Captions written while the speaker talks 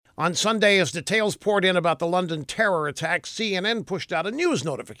On Sunday, as details poured in about the London terror attacks, CNN pushed out a news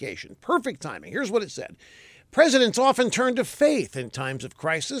notification. Perfect timing. Here's what it said. Presidents often turn to faith in times of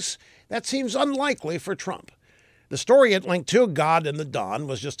crisis. That seems unlikely for Trump. The story it linked to, God and the Dawn,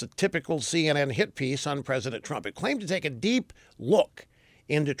 was just a typical CNN hit piece on President Trump. It claimed to take a deep look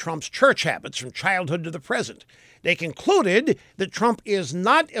into Trump's church habits from childhood to the present. They concluded that Trump is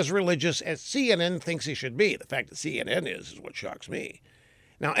not as religious as CNN thinks he should be. The fact that CNN is what shocks me.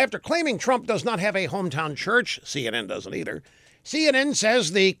 Now, after claiming Trump does not have a hometown church, CNN doesn't either, CNN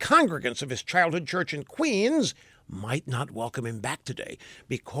says the congregants of his childhood church in Queens might not welcome him back today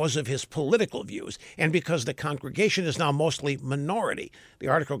because of his political views and because the congregation is now mostly minority. The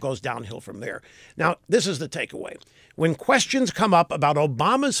article goes downhill from there. Now, this is the takeaway. When questions come up about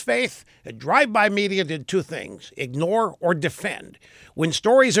Obama's faith, drive-by media did two things: ignore or defend. When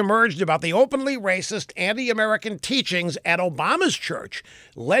stories emerged about the openly racist, anti-American teachings at Obama's church,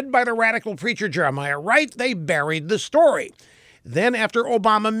 led by the radical preacher Jeremiah Wright, they buried the story. Then, after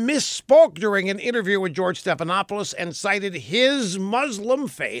Obama misspoke during an interview with George Stephanopoulos and cited his Muslim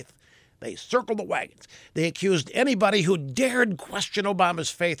faith, they circled the wagons. They accused anybody who dared question Obama's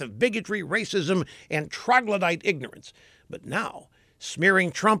faith of bigotry, racism, and troglodyte ignorance. But now,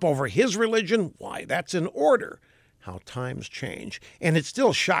 smearing Trump over his religion, why, that's in order. How times change. And it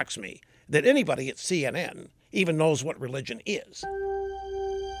still shocks me that anybody at CNN even knows what religion is.